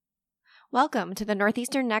Welcome to the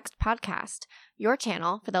Northeastern Next podcast, your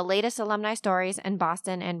channel for the latest alumni stories in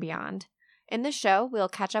Boston and beyond. In this show, we'll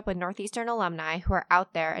catch up with Northeastern alumni who are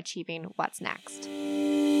out there achieving what's next.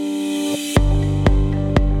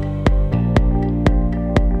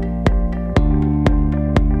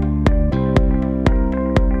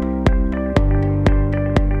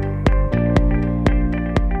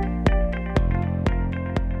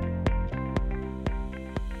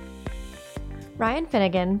 Ryan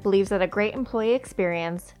Finnegan believes that a great employee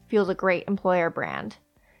experience fuels a great employer brand.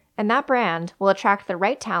 And that brand will attract the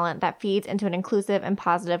right talent that feeds into an inclusive and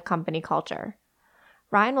positive company culture.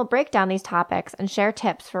 Ryan will break down these topics and share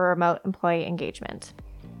tips for remote employee engagement.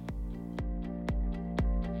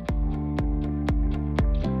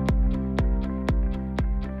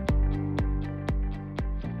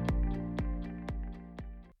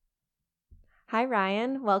 Hi,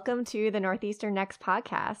 Ryan. Welcome to the Northeastern Next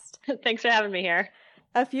podcast. Thanks for having me here.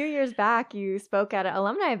 A few years back, you spoke at an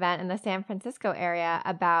alumni event in the San Francisco area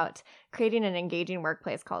about creating an engaging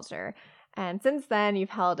workplace culture. And since then,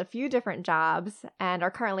 you've held a few different jobs and are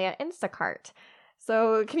currently at Instacart.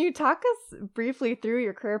 So can you talk us briefly through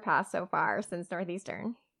your career path so far since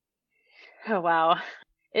Northeastern? Oh, wow.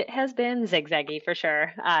 It has been zigzaggy for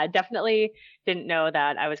sure. Definitely didn't know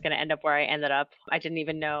that I was going to end up where I ended up. I didn't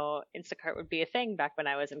even know Instacart would be a thing back when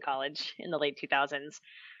I was in college in the late 2000s.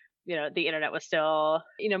 The internet was still,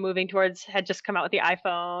 moving towards, had just come out with the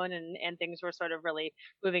iPhone and things were sort of really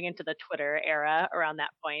moving into the Twitter era around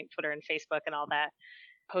that point, Twitter and Facebook and all that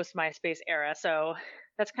post MySpace era. So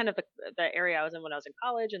that's kind of the area I was in when I was in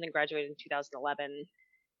college and then graduated in 2011.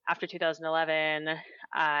 After 2011,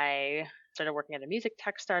 I started working at a music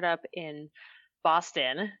tech startup in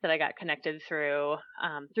Boston that I got connected through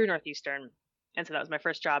Northeastern. And so that was my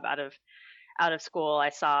first job out of school. I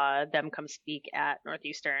saw them come speak at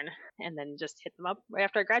Northeastern and then just hit them up right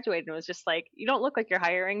after I graduated. And it was just like, you don't look like you're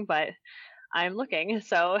hiring, but I'm looking.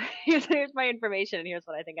 So here's my information and here's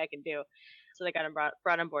what I think I can do. So they got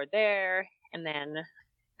brought on board there and then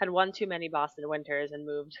had one too many Boston winters and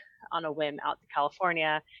moved on a whim out to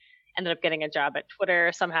California. Ended up getting a job at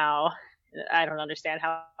Twitter somehow. I don't understand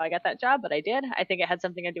how I got that job, but I did. I think it had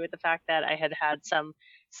something to do with the fact that I had some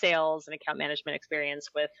sales and account management experience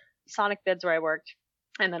with Sonic Bids where I worked,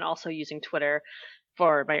 and then also using Twitter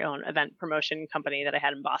for my own event promotion company that I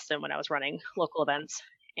had in Boston when I was running local events.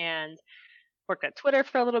 And worked at Twitter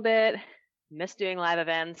for a little bit, missed doing live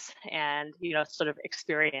events and, sort of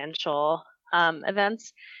experiential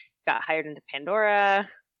events. Got hired into Pandora,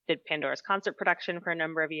 did Pandora's concert production for a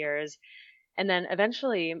number of years, and then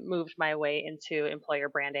eventually moved my way into employer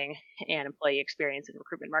branding and employee experience and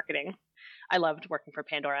recruitment marketing. I loved working for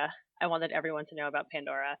Pandora. I wanted everyone to know about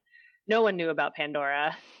Pandora. No one knew about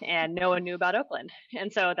Pandora and no one knew about Oakland.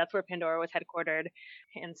 And so that's where Pandora was headquartered.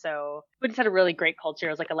 And so we just had a really great culture.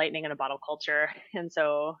 It was like a lightning in a bottle culture. And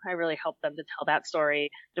so I really helped them to tell that story,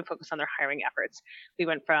 to focus on their hiring efforts. We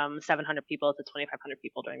went from 700 people to 2,500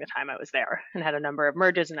 people during the time I was there and had a number of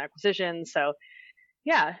mergers and acquisitions. So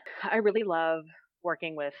yeah, I really love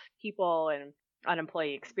working with people and on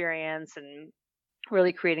employee experience and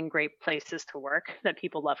really creating great places to work that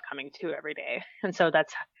people love coming to every day. And so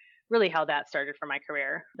that's really how that started for my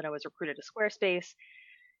career. Then I was recruited to Squarespace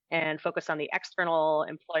and focused on the external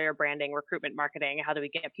employer branding, recruitment marketing. How do we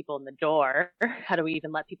get people in the door? How do we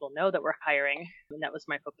even let people know that we're hiring? And that was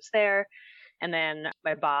my focus there. And then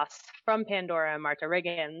my boss from Pandora, Marta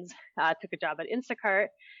Riggins, took a job at Instacart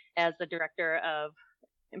as the director of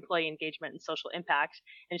employee engagement and social impact.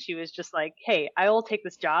 And she was just like, hey, I will take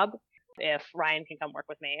this job if Ryan can come work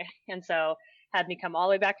with me. And so had me come all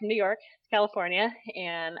the way back from New York to California,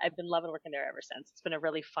 and I've been loving working there ever since. It's been a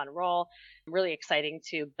really fun role, really exciting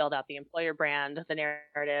to build out the employer brand, the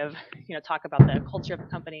narrative, talk about the culture of the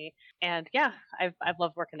company. And yeah, I've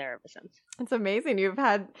loved working there ever since. It's amazing. You've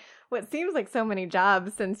had what seems like so many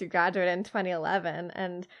jobs since you graduated in 2011.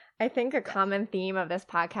 And I think a common theme of this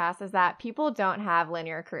podcast is that people don't have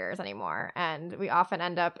linear careers anymore. And we often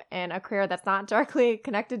end up in a career that's not directly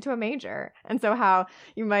connected to a major. And so how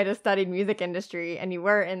you might have studied music industry and you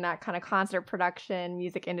were in that kind of concert production,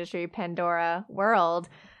 music industry, Pandora world.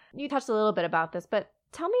 You touched a little bit about this, but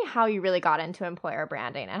tell me how you really got into employer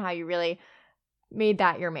branding and how you really made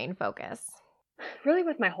that your main focus. Really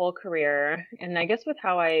with my whole career, and I guess with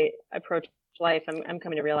how I approach life, I'm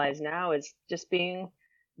coming to realize now is just being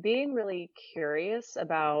really curious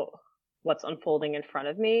about what's unfolding in front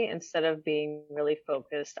of me instead of being really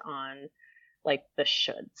focused on like the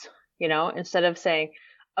shoulds, instead of saying,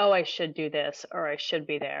 oh, I should do this, or I should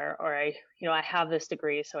be there, or I have this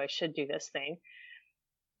degree, so I should do this thing.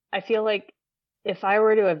 I feel like if I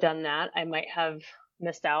were to have done that, I might have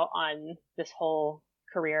missed out on this whole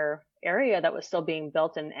career area that was still being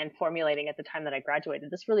built and formulating at the time that I graduated.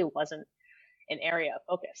 This really wasn't an area of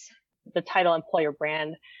focus. The title employer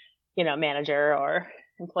brand, manager or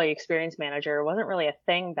employee experience manager wasn't really a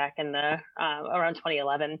thing back in the around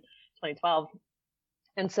 2011, 2012.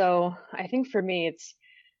 And so I think for me,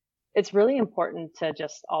 it's really important to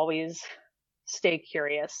just always stay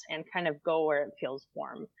curious and kind of go where it feels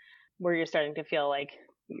warm, where you're starting to feel like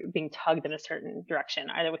you're being tugged in a certain direction,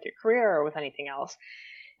 either with your career or with anything else.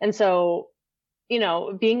 And so,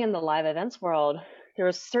 being in the live events world, there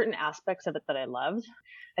was certain aspects of it that I loved.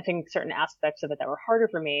 I think certain aspects of it that were harder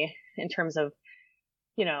for me in terms of,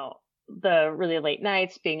 the really late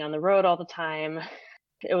nights, being on the road all the time.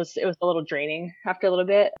 It was a little draining after a little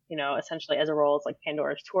bit, essentially as a role as like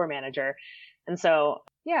Pandora's tour manager. And so,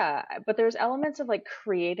 yeah, but there's elements of like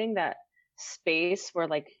creating that space where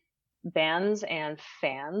like bands and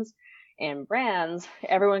fans and brands,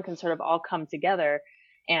 everyone can sort of all come together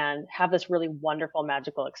and have this really wonderful,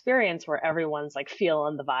 magical experience where everyone's like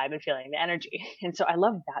feeling the vibe and feeling the energy. And so I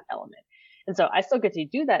love that element. And so I still get to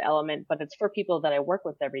do that element, but it's for people that I work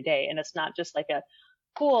with every day. And it's not just like a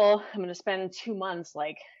cool, I'm going to spend 2 months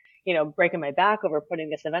like, breaking my back over putting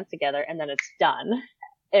this event together and then it's done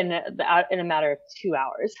in a matter of 2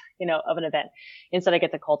 hours, of an event. Instead, I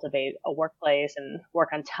get to cultivate a workplace and work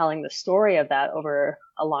on telling the story of that over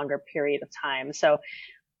a longer period of time. So,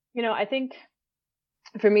 I think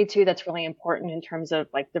for me too, that's really important in terms of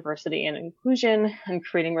like diversity and inclusion and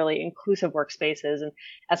creating really inclusive workspaces. And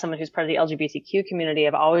as someone who's part of the LGBTQ community,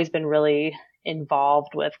 I've always been really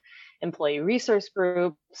involved with employee resource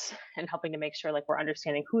groups and helping to make sure like we're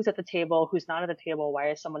understanding who's at the table, who's not at the table, why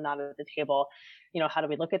is someone not at the table, how do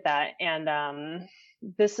we look at that? And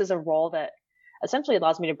this is a role that essentially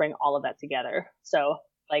allows me to bring all of that together. So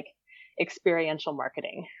like experiential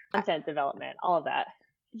marketing, content development, all of that.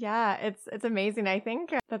 Yeah, it's amazing. I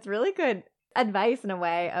think that's really good advice in a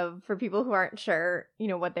way for people who aren't sure,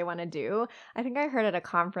 what they want to do. I think I heard at a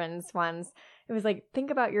conference once, it was like, think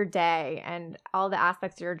about your day and all the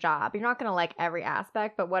aspects of your job. You're not going to like every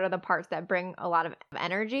aspect, but what are the parts that bring a lot of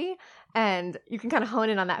energy? And you can kind of hone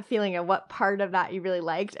in on that feeling of what part of that you really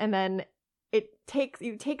liked. And then you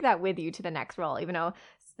take that with you to the next role, even though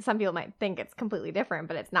some people might think it's completely different,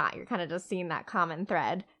 but it's not. You're kind of just seeing that common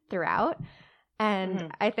thread throughout.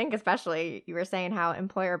 And I think especially you were saying how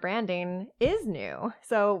employer branding is new.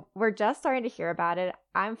 So we're just starting to hear about it.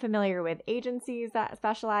 I'm familiar with agencies that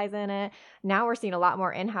specialize in it. Now we're seeing a lot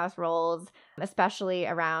more in-house roles, especially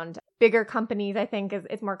around bigger companies. I think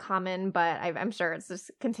it's more common, but I'm sure it's just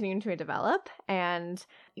continuing to develop. And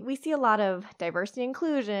we see a lot of diversity,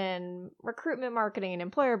 inclusion, recruitment marketing,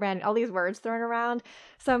 employer branding, all these words thrown around.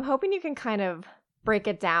 So I'm hoping you can kind of break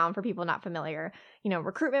it down for people not familiar,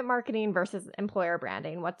 recruitment marketing versus employer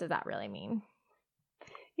branding. What does that really mean?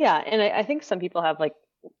 Yeah. And I think some people have like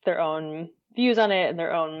their own views on it and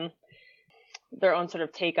their own sort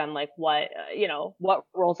of take on like what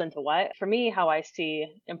rolls into what. For me, how I see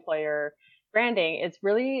employer branding, it's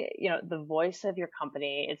really, the voice of your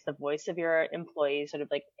company. It's the voice of your employees sort of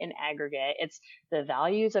like in aggregate. It's the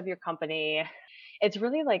values of your company. It's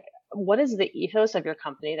really like, what is the ethos of your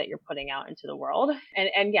company that you're putting out into the world?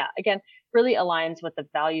 And yeah, again, really aligns with the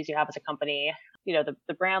values you have as a company.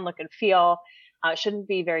 The brand look and feel shouldn't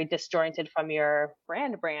be very disjointed from your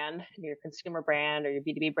brand, your consumer brand or your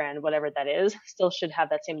B2B brand, whatever that is. Still should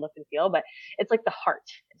have that same look and feel, but it's like the heart.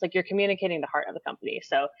 It's like you're communicating the heart of the company.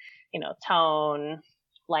 So, tone,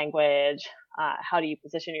 language, how do you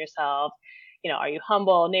position yourself? Are you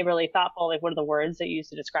humble, neighborly, thoughtful? Like, what are the words that you use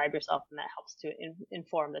to describe yourself? And that helps to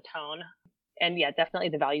inform the tone. And yeah, definitely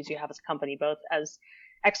the values you have as a company, both as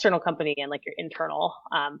external company and like your internal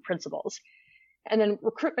principles. And then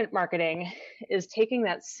recruitment marketing is taking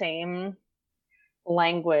that same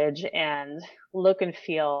language and look and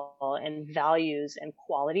feel and values and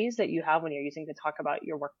qualities that you have when you're using to talk about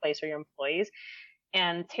your workplace or your employees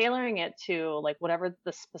and tailoring it to like whatever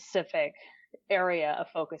the specific area of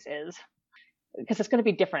focus is. Because it's going to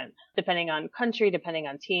be different depending on country, depending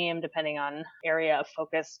on team, depending on area of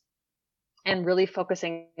focus, and really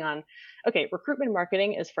focusing on, okay, recruitment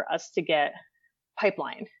marketing is for us to get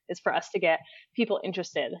pipeline, is for us to get people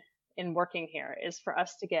interested in working here, is for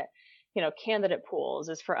us to get, candidate pools,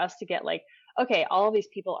 is for us to get like, okay, all of these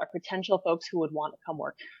people are potential folks who would want to come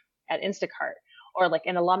work at Instacart or like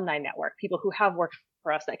an alumni network, people who have worked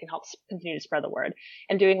for us that can help continue to spread the word,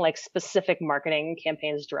 and doing like specific marketing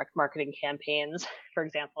campaigns, direct marketing campaigns, for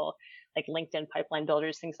example, like LinkedIn pipeline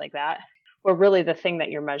builders, things like that, where really the thing that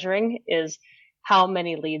you're measuring is how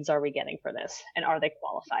many leads are we getting for this? And are they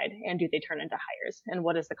qualified? And do they turn into hires? And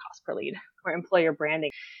what is the cost per lead? For employer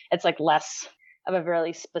branding, it's like less of a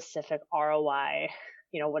really specific ROI,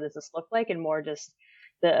 what does this look like? And more just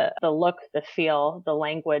the look, the feel, the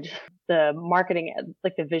language, the marketing,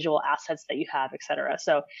 like the visual assets that you have, et cetera.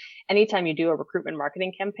 So anytime you do a recruitment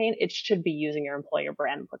marketing campaign, it should be using your employer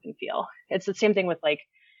brand look and feel. It's the same thing with like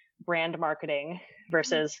brand marketing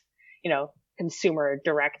versus, consumer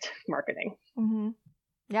direct marketing. Mm-hmm.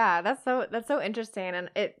 Yeah, that's so interesting,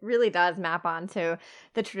 and it really does map onto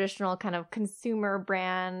the traditional kind of consumer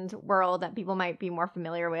brand world that people might be more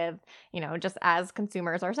familiar with, just as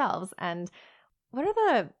consumers ourselves. And what are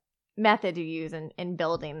the methods you use in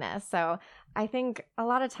building this? So I think a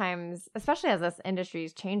lot of times, especially as this industry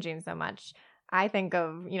is changing so much, I think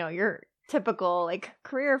of, your typical like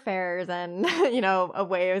career fairs and, a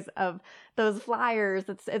ways of those flyers.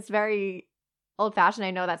 It's very old fashioned.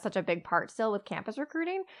 I know that's such a big part still with campus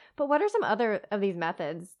recruiting, but what are some other of these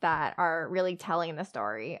methods that are really telling the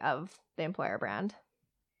story of the employer brand?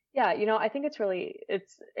 Yeah, I think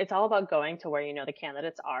it's all about going to where the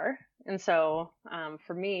candidates are. And so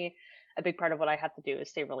for me, a big part of what I have to do is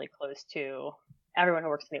stay really close to everyone who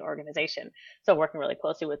works in the organization. So working really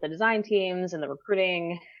closely with the design teams and the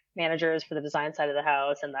recruiting managers for the design side of the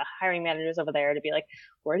house and the hiring managers over there to be like,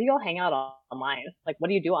 where do you all hang out online? Like, what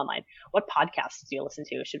do you do online? What podcasts do you listen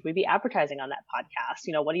to? Should we be advertising on that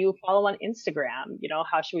podcast? What do you follow on Instagram?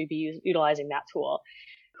 How should we be utilizing that tool?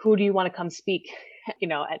 Who do you want to come speak,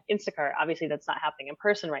 at Instacart? Obviously that's not happening in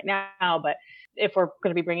person right now, but if we're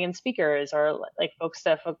going to be bringing in speakers or like folks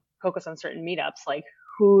to focus on certain meetups, like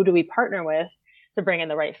who do we partner with to bring in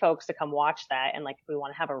the right folks to come watch that? And like, if we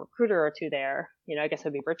want to have a recruiter or two there, I guess it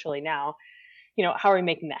would be virtually now, how are we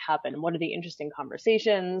making that happen? What are the interesting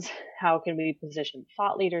conversations? How can we position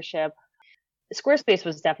thought leadership? Squarespace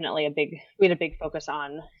was definitely we had a big focus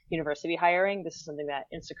on university hiring. This is something that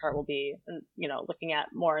Instacart will be, looking at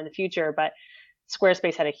more in the future, but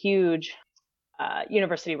Squarespace had a huge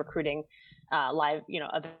university recruiting live,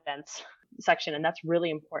 events section. And that's really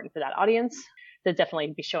important for that audience to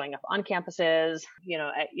definitely be showing up on campuses,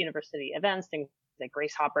 at university events, things like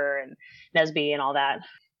Grace Hopper and NSBE and all that,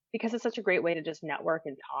 because it's such a great way to just network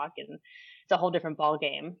and talk. And it's a whole different ball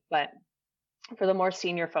game. But for the more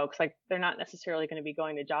senior folks, like they're not necessarily going to be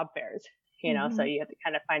going to job fairs, Mm-hmm. so you have to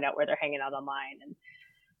kind of find out where they're hanging out online and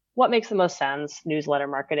what makes the most sense, newsletter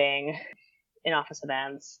marketing, in-office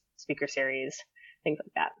events, speaker series, things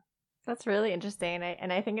like that. That's really interesting.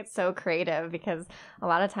 I think it's so creative because a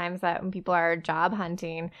lot of times that when people are job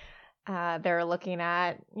hunting, they're looking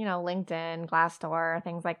at, LinkedIn, Glassdoor,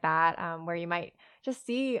 things like that, where you might just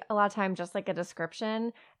see a lot of times just like a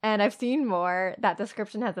description. And I've seen more that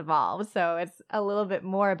description has evolved. So it's a little bit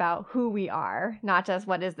more about who we are, not just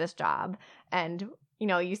what is this job. And,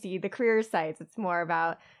 you see the career sites, it's more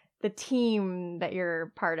about the team that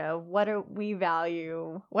you're part of. What do we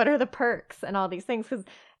value? What are the perks and all these things? Because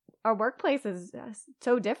our workplace is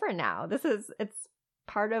so different now. It's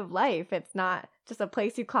part of life. It's not just a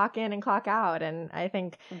place you clock in and clock out. And I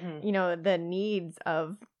think, the needs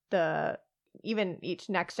of even each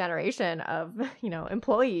next generation of,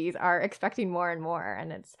 employees are expecting more and more.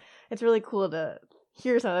 And it's really cool to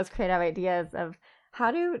hear some of those creative ideas of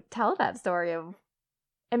how to tell that story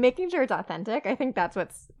and making sure it's authentic. I think that's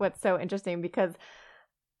what's so interesting because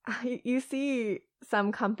you see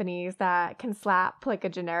some companies that can slap like a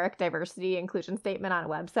generic diversity inclusion statement on a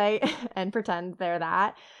website and pretend they're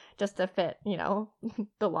that just to fit,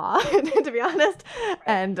 the law, to be honest.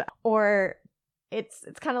 And, or it's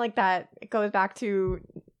kind of like that. It goes back to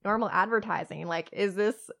normal advertising. Like,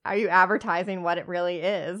 are you advertising what it really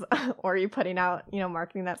is? Or are you putting out,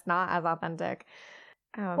 marketing that's not as authentic?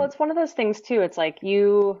 Well, it's one of those things too. It's like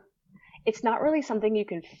it's not really something you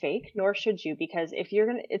can fake, nor should you, because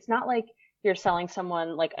it's not like you're selling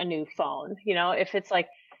someone like a new phone, if it's like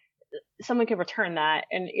someone can return that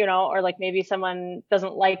and, or like maybe someone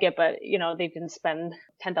doesn't like it, but they didn't spend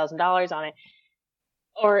 $10,000 on it.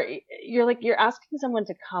 Or you're asking someone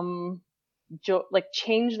to come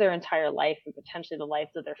change their entire life and potentially the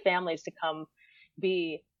lives of their families to come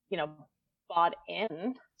be, bought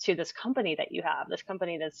in to this company that you have, this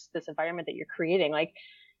company, this environment that you're creating. Like,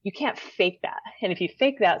 you can't fake that. And if you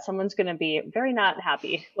fake that, someone's going to be very not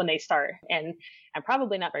happy when they start and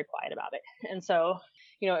probably not very quiet about it. And so,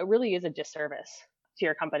 it really is a disservice to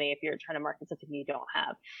your company if you're trying to market something you don't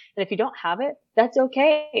have. And if you don't have it, that's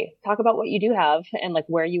okay. Talk about what you do have and like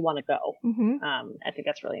where you want to go. Mm-hmm. I think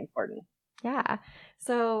that's really important. Yeah.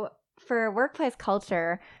 So for workplace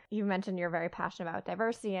culture, you mentioned you're very passionate about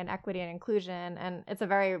diversity and equity and inclusion, and it's a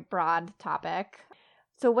very broad topic.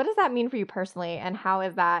 So what does that mean for you personally, and how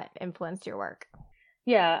has that influenced your work?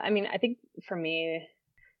 Yeah, I mean, I think for me,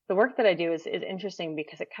 the work that I do is interesting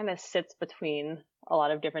because it kind of sits between a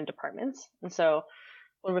lot of different departments. And so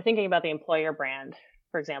when we're thinking about the employer brand,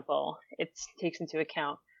 for example, it takes into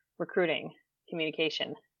account recruiting,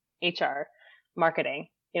 communication, HR, marketing,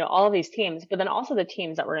 all of these teams, but then also the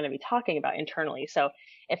teams that we're going to be talking about internally. So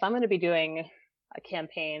if I'm going to be doing a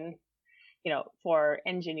campaign, for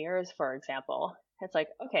engineers, for example, it's like,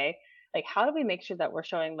 okay, like how do we make sure that we're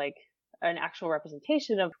showing like an actual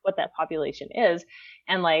representation of what that population is,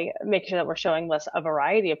 and like make sure that we're showing less a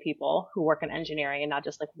variety of people who work in engineering and not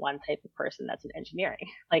just like one type of person that's in engineering.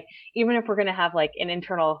 Like even if we're going to have like an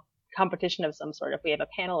internal competition of some sort, if we have a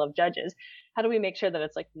panel of judges, how do we make sure that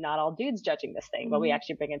it's like not all dudes judging this thing, but we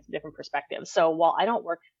actually bring in some different perspectives? So while I don't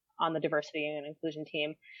work on the diversity and inclusion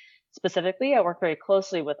team specifically, I work very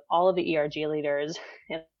closely with all of the ERG leaders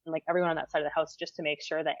and like everyone on that side of the house, just to make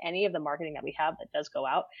sure that any of the marketing that we have that does go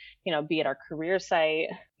out, be it our career site,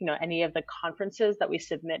 any of the conferences that we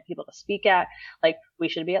submit people to speak at, like we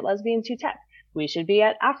should be at Lesbians Who Tech, we should be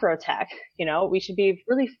at Afrotech, we should be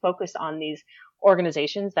really focused on these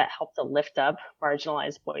organizations that help to lift up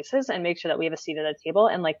marginalized voices and make sure that we have a seat at the table.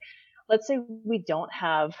 And like, let's say we don't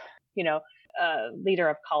have, a leader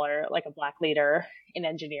of color, like a Black leader in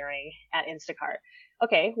engineering at Instacart.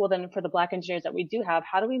 Okay, well then for the Black engineers that we do have,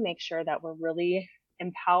 how do we make sure that we're really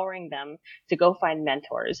empowering them to go find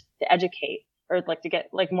mentors, to educate, or like to get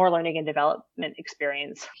like more learning and development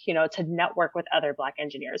experience, to network with other Black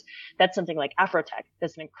engineers? That's something like Afrotech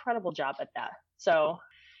does an incredible job at that. So,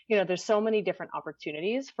 there's so many different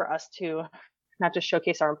opportunities for us to not just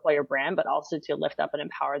showcase our employer brand, but also to lift up and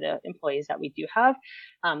empower the employees that we do have,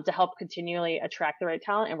 to help continually attract the right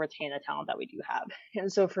talent and retain the talent that we do have.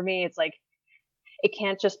 And so for me, it's like, it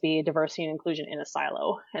can't just be diversity and inclusion in a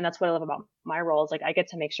silo. And that's what I love about my role, is like, I get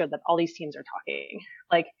to make sure that all these teams are talking.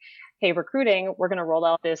 Like, hey, recruiting, we're going to roll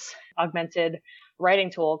out this augmented writing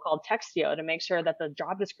tool called Textio to make sure that the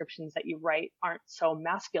job descriptions that you write aren't so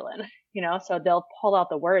masculine, so they'll pull out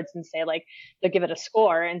the words and say like, they'll give it a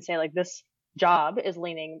score and say like, this job is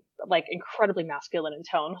leaning like incredibly masculine in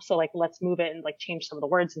tone. So like, let's move it and like change some of the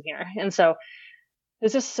words in here. And so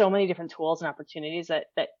there's just so many different tools and opportunities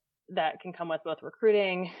that can come with both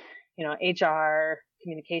recruiting, HR,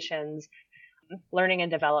 communications, learning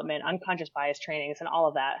and development, unconscious bias trainings, and all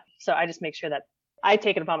of that. So I just make sure that I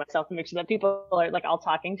take it upon myself to make sure that people are like all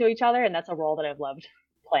talking to each other. And that's a role that I've loved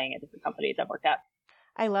playing at different companies I've worked at.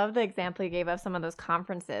 I love the example you gave of some of those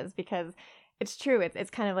conferences, because it's true.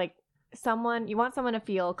 It's kind of like you want someone to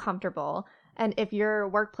feel comfortable. And if your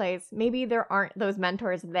workplace, maybe there aren't those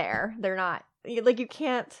mentors there, they're not like, you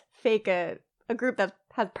can't fake a group that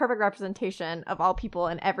has perfect representation of all people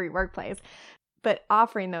in every workplace. But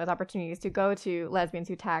offering those opportunities to go to Lesbians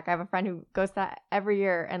Who Tech. I have a friend who goes to that every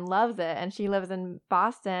year and loves it. And she lives in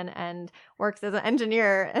Boston and works as an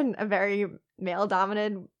engineer in a very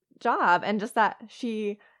male-dominated job. And just that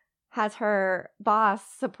she has her boss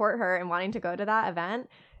support her in wanting to go to that event,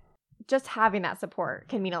 just having that support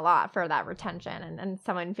can mean a lot for that retention and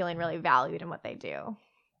someone feeling really valued in what they do.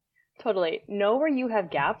 Totally. Know where you have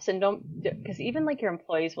gaps, and because even like your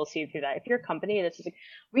employees will see through that. If you're a company that's just like,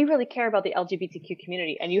 we really care about the LGBTQ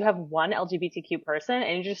community, and you have one LGBTQ person,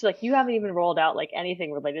 and you're just like, you haven't even rolled out like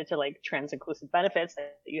anything related to like trans inclusive benefits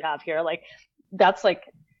that you have here, like that's like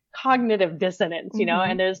cognitive dissonance,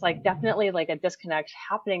 and there's like definitely like a disconnect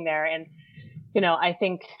happening there. And, I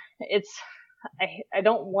think I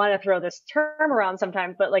don't want to throw this term around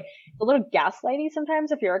sometimes, but like a little gaslighty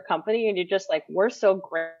sometimes if you're a company and you're just like, we're so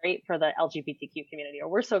great for the LGBTQ community, or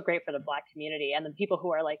we're so great for the Black community. And the people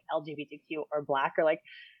who are like LGBTQ or Black are like,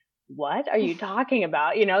 what are you talking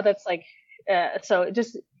about? That's like, so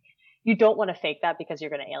just, you don't want to fake that because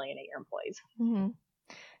you're going to alienate your employees.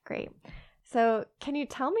 Mm-hmm. Great. So can you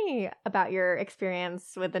tell me about your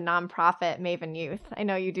experience with the nonprofit Maven Youth? I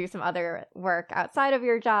know you do some other work outside of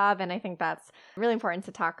your job, and I think that's really important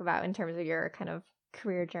to talk about in terms of your kind of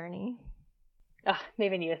career journey.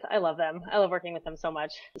 Maven Youth, I love them. I love working with them so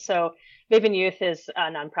much. So Maven Youth is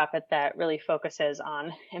a nonprofit that really focuses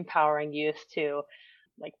on empowering youth to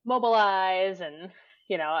like mobilize and,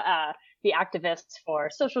 be activists for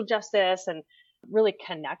social justice and really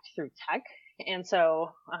connect through tech. And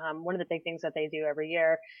so one of the big things that they do every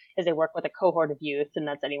year is they work with a cohort of youth, and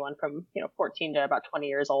that's anyone from 14 to about 20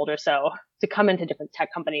 years old or so, to come into different tech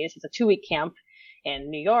companies. It's a 2-week camp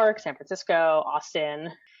in New York, San Francisco, Austin,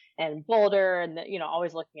 and Boulder, and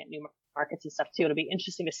always looking at new markets and stuff too. It'll be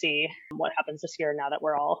interesting to see what happens this year now that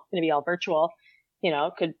we're all going to be all virtual.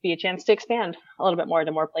 Could be a chance to expand a little bit more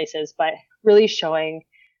to more places, but really showing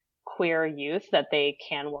queer youth that they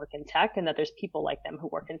can work in tech and that there's people like them who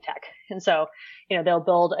work in tech. And so, they'll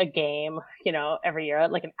build a game, every year,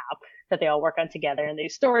 like an app that they all work on together, and they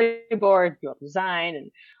storyboard, do all the design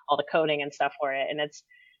and all the coding and stuff for it. And it's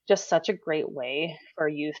just such a great way for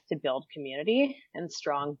youth to build community and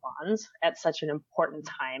strong bonds at such an important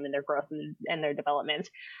time in their growth and their development.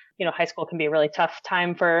 High school can be a really tough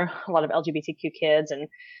time for a lot of LGBTQ kids, and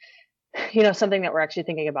something that we're actually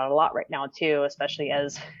thinking about a lot right now too, especially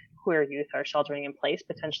as queer youth are sheltering in place,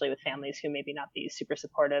 potentially with families who maybe not be super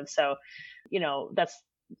supportive. So, that's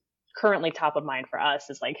currently top of mind for us,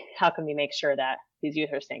 is like, how can we make sure that these youth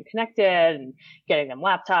are staying connected and getting them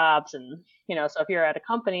laptops? And, so if you're at a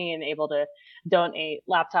company and able to donate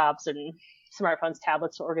laptops and smartphones,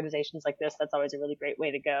 tablets to organizations like this, that's always a really great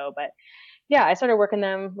way to go. But yeah, I started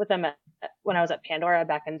working with them when I was at Pandora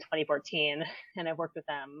back in 2014, and I've worked with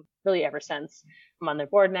them really ever since. I'm on their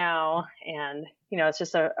board now, and it's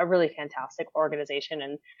just a really fantastic organization,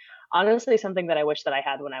 and honestly something that I wish that I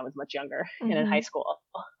had when I was much younger and in high school.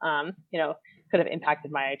 Could have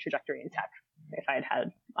impacted my trajectory in tech if I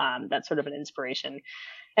had that sort of an inspiration.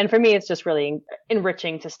 And for me, it's just really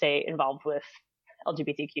enriching to stay involved with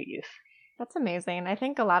LGBTQ youth. That's amazing. I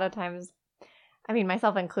think a lot of times, I mean,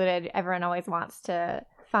 myself included, everyone always wants to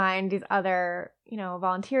find these other,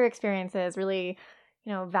 volunteer experiences, really,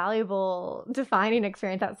 valuable defining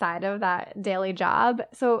experience outside of that daily job.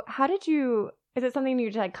 So is it something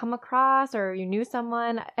you like come across, or you knew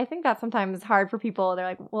someone? I think that's sometimes hard for people. They're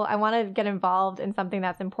like, well, I want to get involved in something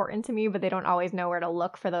that's important to me, but they don't always know where to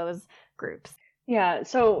look for those groups. Yeah.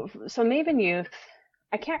 So Maven Youth,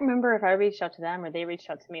 I can't remember if I reached out to them or they reached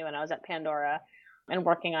out to me when I was at Pandora and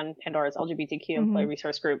working on Pandora's LGBTQ employee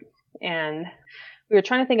resource group. And we were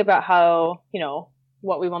trying to think about how,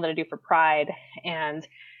 what we wanted to do for Pride. And,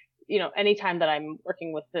 anytime that I'm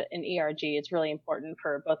working with an ERG, it's really important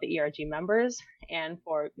for both the ERG members and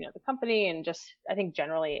for, the company. And just, I think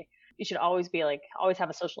generally you should always have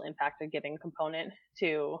a social impact and giving component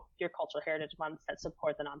to your cultural heritage months that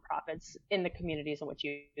support the nonprofits in the communities in which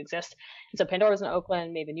you exist. And so Pandora was in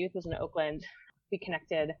Oakland, Maven Youth was in Oakland. We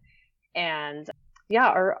connected, and yeah,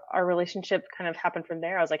 our relationship kind of happened from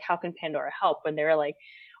there. I was like, how can Pandora help? When they were like,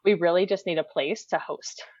 we really just need a place to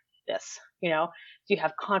host this. Do you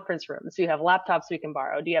have conference rooms? Do you have laptops we can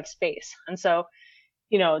borrow? Do you have space? And so,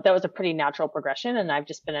 that was a pretty natural progression. And I've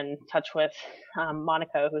just been in touch with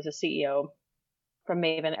Monica, who's the CEO from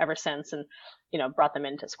Maven ever since, and, brought them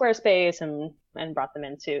into Squarespace and brought them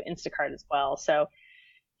into Instacart as well. So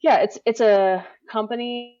yeah, it's a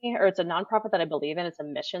company, or it's a nonprofit that I believe in. It's a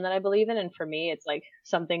mission that I believe in. And for me, it's like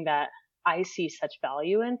something that I see such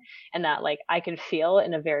value in, and that like I can feel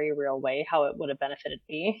in a very real way how it would have benefited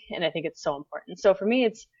me. And I think it's so important. So for me,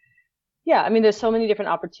 there's so many different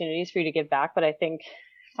opportunities for you to give back, but I think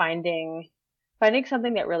finding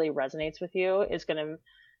something that really resonates with you is going to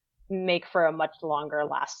make for a much longer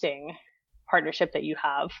lasting partnership that you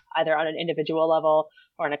have, either on an individual level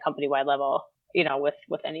or on a company-wide level,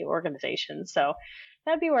 with any organization. So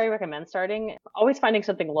that'd be where I recommend starting. Always finding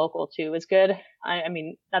something local too is good. I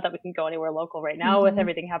mean, not that we can go anywhere local right now with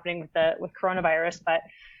everything happening with coronavirus, but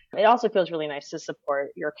it also feels really nice to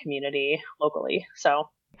support your community locally. So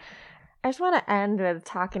I just want to end with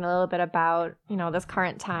talking a little bit about, this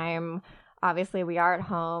current time. Obviously, we are at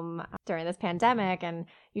home during this pandemic, and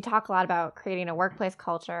you talk a lot about creating a workplace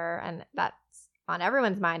culture, and that's on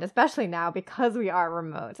everyone's mind, especially now because we are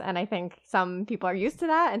remote. And I think some people are used to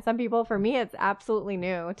that, and some people, for me, it's absolutely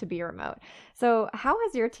new to be remote. So how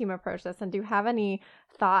has your team approached this, and do you have any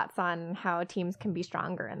thoughts on how teams can be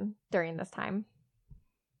stronger during this time?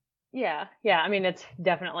 Yeah. I mean, it's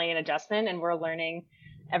definitely an adjustment, and we're learning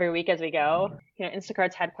every week as we go.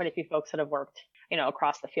 Instacart's had quite a few folks that have worked,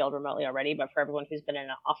 across the field remotely already, but for everyone who's been in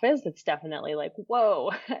an office, it's definitely like,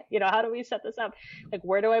 whoa, how do we set this up? Like,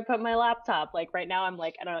 where do I put my laptop? Like right now I'm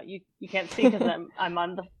like, I don't know, you can't see because I'm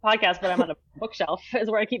on the podcast, but I'm on a bookshelf is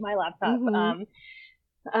where I keep my laptop.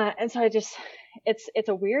 And so it's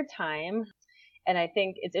a weird time. And I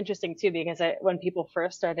think it's interesting too, because when people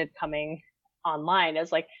first started coming online, it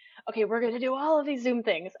was like, okay, we're going to do all of these Zoom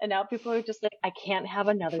things. And now people are just like, I can't have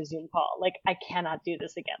another Zoom call. Like, I cannot do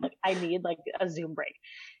this again. Like, I need like a Zoom break.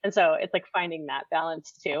 And so it's like finding that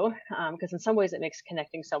balance too. Because in some ways it makes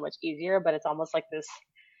connecting so much easier, but it's almost like this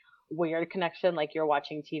weird connection, like you're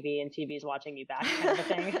watching TV and TV's watching you back kind of a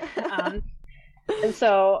thing. And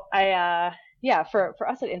so for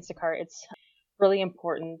us at Instacart, it's really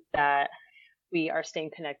important that we are staying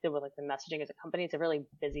connected with like the messaging as a company. It's a really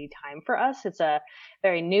busy time for us. It's a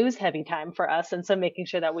very news heavy time for us. And so making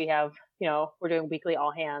sure that we have, we're doing weekly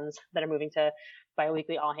all hands that are moving to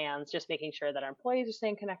bi-weekly all hands, just making sure that our employees are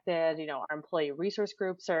staying connected. Our employee resource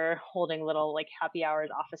groups are holding little like happy hours,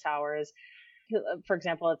 office hours. For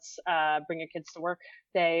example, it's Bring Your Kids to Work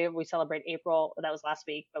Day. We celebrate April. That was last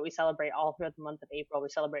week, but we celebrate all throughout the month of April. We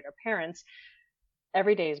celebrate our parents.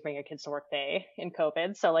 Every day is Bring Your Kids to Work Day in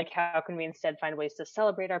COVID. So like, how can we instead find ways to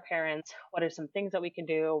celebrate our parents? What are some things that we can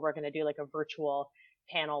do? We're going to do like a virtual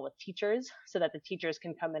panel with teachers so that the teachers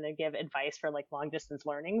can come in and give advice for like long distance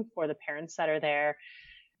learning for the parents that are there.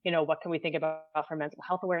 What can we think about for Mental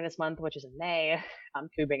Health Awareness Month, which is in May? Can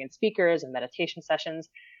we bring in speakers and meditation sessions?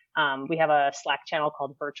 We have a Slack channel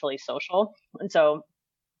called Virtually Social. And so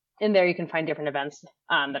in there, you can find different events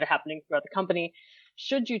that are happening throughout the company.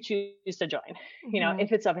 Should you choose to join,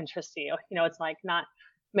 if it's of interest to you, it's like not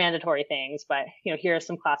mandatory things, but, here are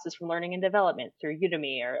some classes from Learning and Development through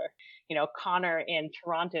Udemy, or, Connor in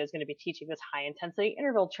Toronto is going to be teaching this high intensity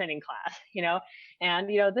interval training class, and,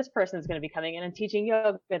 this person is going to be coming in and teaching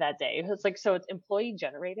yoga that day. It's like, so it's employee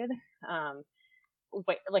generated,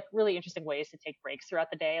 like really interesting ways to take breaks throughout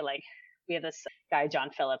the day. Like we have this guy, John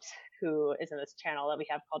Phillips, who is in this channel that we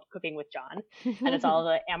have called Cooking with John. And it's all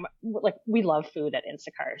the, we love food at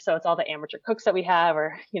Instacart. So it's all the amateur cooks that we have,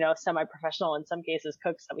 or, semi-professional in some cases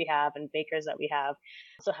cooks that we have, and bakers that we have.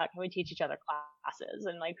 So how can we teach each other classes?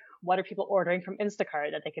 And like, what are people ordering from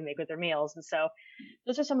Instacart that they can make with their meals? And so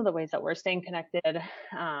those are some of the ways that we're staying connected.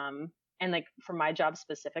 And like for my job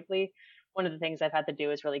specifically, one of the things I've had to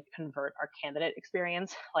do is really convert our candidate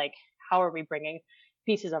experience. Like, how are we bringing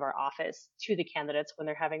pieces of our office to the candidates when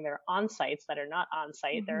they're having their on-sites that are not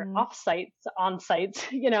on-site, they're off-sites, on-sites,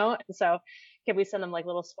 And so can we send them like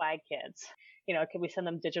little swag kits? Can we send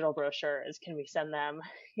them digital brochures? Can we send them,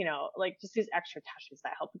 like just these extra touches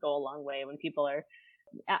that help go a long way when people are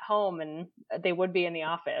at home and they would be in the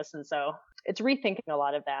office. And so it's rethinking a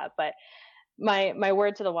lot of that. But my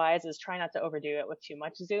word to the wise is try not to overdo it with too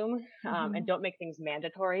much Zoom, and don't make things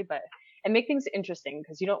mandatory, and make things interesting,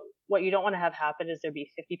 because what you don't want to have happen is there be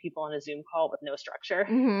 50 people on a Zoom call with no structure.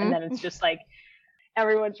 And then it's just like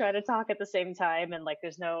everyone trying to talk at the same time. And like,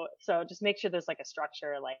 so just make sure there's like a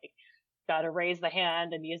structure, like got to raise the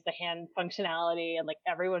hand and use the hand functionality, and like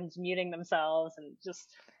everyone's muting themselves, and just.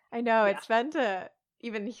 I know it's fun to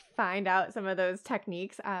even find out some of those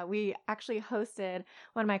techniques. We actually hosted,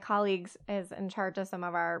 one of my colleagues is in charge of some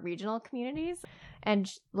of our regional communities.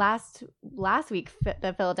 And last week,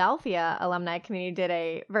 the Philadelphia alumni community did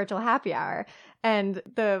a virtual happy hour. And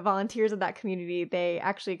the volunteers of that community, they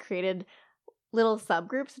actually created little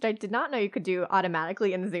subgroups, which I did not know you could do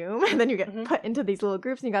automatically in Zoom. And then you get put into these little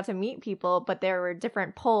groups and you got to meet people, but there were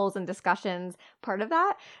different polls and discussions part of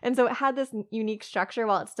that. And so it had this unique structure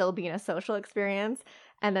while it's still being a social experience.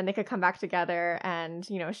 And then they could come back together and,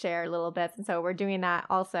 share little bits. And so we're doing that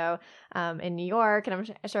also in New York. And I'm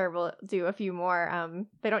sure we'll do a few more.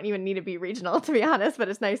 They don't even need to be regional, to be honest, but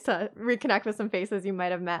it's nice to reconnect with some faces you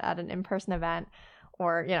might have met at an in-person event,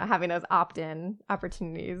 or, having those opt-in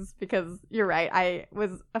opportunities. Because you're right.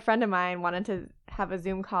 A friend of mine wanted to have a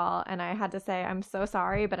Zoom call, and I had to say, I'm so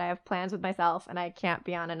sorry, but I have plans with myself and I can't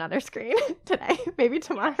be on another screen today, maybe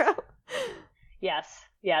tomorrow. Yes,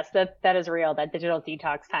 that is real. That digital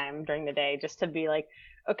detox time during the day, just to be like,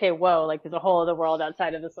 okay, whoa, like there's a whole other world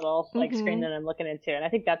outside of this little like screen that I'm looking into. And I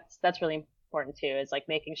think that's really important too, is like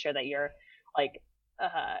making sure that you're like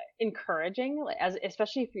encouraging,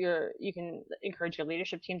 especially if you can encourage your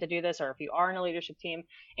leadership team to do this, or if you are in a leadership team,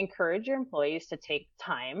 encourage your employees to take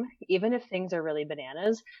time, even if things are really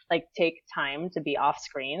bananas, like take time to be off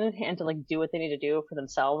screen and to like do what they need to do for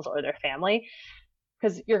themselves or their family.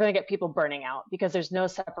 Because you're going to get people burning out, because there's no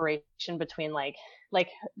separation between like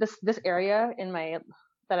this area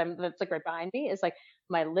that's like right behind me is like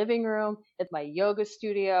my living room. It's my yoga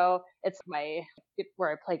studio. It's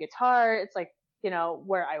where I play guitar. It's like,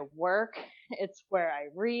 where I work. It's where I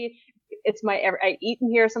read. It's I eat in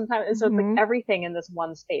here sometimes. And so it's like everything in this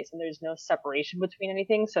one space, and there's no separation between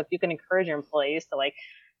anything. So if you can encourage your employees to like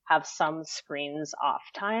have some screens off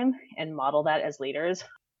time and model that as leaders,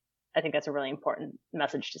 I think that's a really important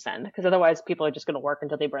message to send, because otherwise people are just going to work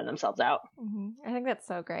until they burn themselves out. I think that's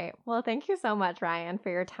so great. Well, thank you so much, Ryan, for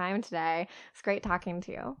your time today. It's great talking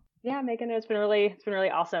to you. Yeah, Megan, it's been really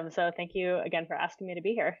awesome. So thank you again for asking me to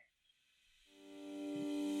be here.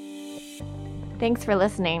 Thanks for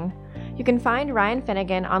listening. You can find Ryan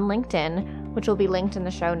Finnegan on LinkedIn, which will be linked in the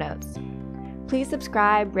show notes. Please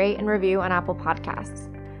subscribe, rate, and review on Apple Podcasts.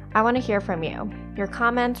 I want to hear from you, your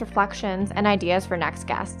comments, reflections, and ideas for next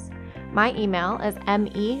guests. My email is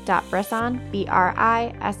me.brisson, BRISSON,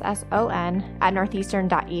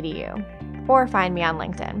 @northeastern.edu, or find me on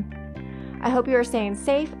LinkedIn. I hope you are staying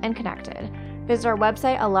safe and connected. Visit our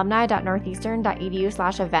website,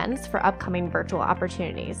 alumni.northeastern.edu/events for upcoming virtual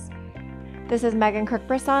opportunities. This is Megan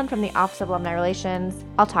Kirk-Brisson from the Office of Alumni Relations.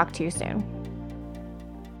 I'll talk to you soon.